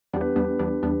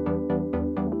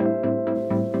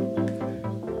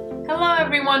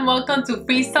everyone, welcome to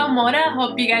Freestyle Moda.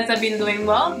 Hope you guys have been doing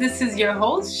well. This is your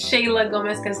host, Sheyla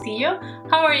Gomes Castillo.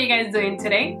 How are you guys doing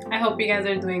today? I hope you guys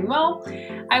are doing well.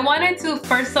 I wanted to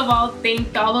first of all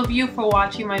thank all of you for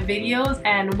watching my videos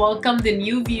and welcome the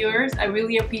new viewers. I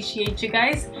really appreciate you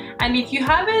guys. And if you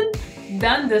haven't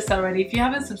done this already, if you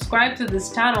haven't subscribed to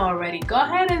this channel already, go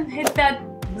ahead and hit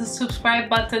the subscribe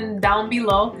button down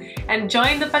below and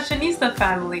join the fashionista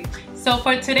family. So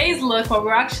for today's look, what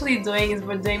we're actually doing is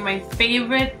we're doing my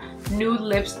favorite nude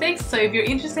lipsticks. So if you're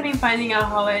interested in finding out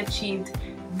how I achieved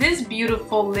this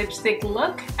beautiful lipstick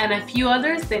look and a few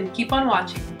others, then keep on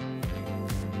watching.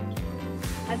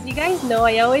 As you guys know,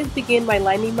 I always begin by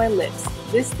lining my lips.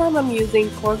 This time I'm using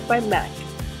Cork by MAC.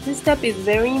 This step is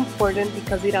very important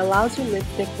because it allows your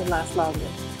lipstick to last longer.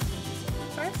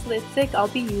 First lipstick I'll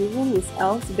be using is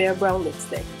e.l.f.'s Bare Brown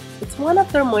Lipstick. It's one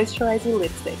of their moisturizing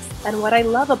lipsticks, and what I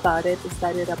love about it is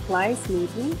that it applies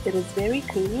smoothly, it is very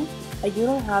creamy, and you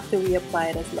don't have to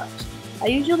reapply it as much. I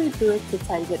usually do it 2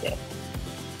 times a day.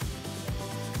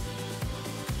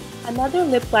 Another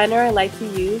lip liner I like to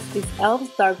use is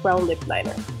e.l.f.'s Dark Brown Lip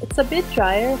Liner. It's a bit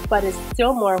drier, but it's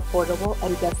still more affordable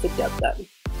and gets the job done.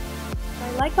 What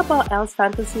I like about e.l.f.'s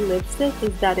Fantasy Lipstick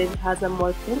is that it has a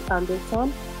more pink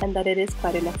undertone and that it is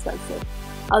quite inexpensive.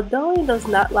 Although it does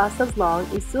not last as long,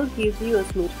 it still gives you a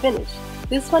smooth finish.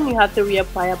 This one you have to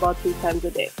reapply about 3 times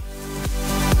a day.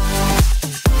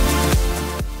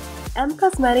 M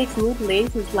Cosmetics Nude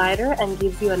Lace is lighter and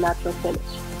gives you a natural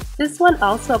finish. This one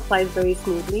also applies very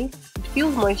smoothly, it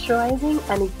feels moisturizing,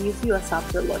 and it gives you a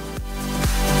softer look.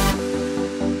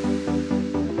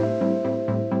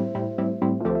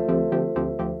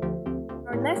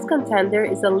 Our next contender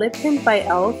is a Lip Tint by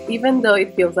e.l.f. even though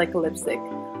it feels like a lipstick.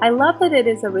 I love that it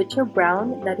is a richer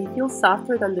brown, that it feels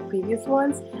softer than the previous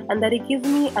ones, and that it gives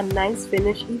me a nice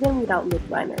finish even without lip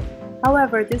liner.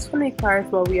 However, this one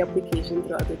requires more reapplication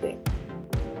throughout the day.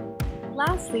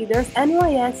 Lastly, there's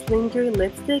NYX Lingerie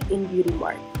Lipstick in Beauty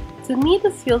Mark. To me,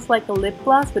 this feels like a lip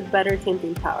gloss with better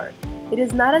tinting power. It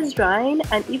is not as drying,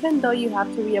 and even though you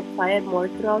have to reapply it more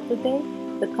throughout the day,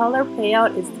 the color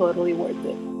payout is totally worth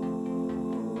it.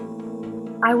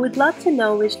 I would love to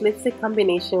know which lipstick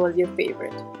combination was your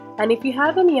favorite. And if you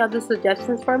have any other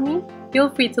suggestions for me, feel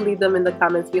free to leave them in the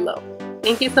comments below.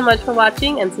 Thank you so much for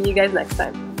watching and see you guys next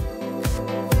time.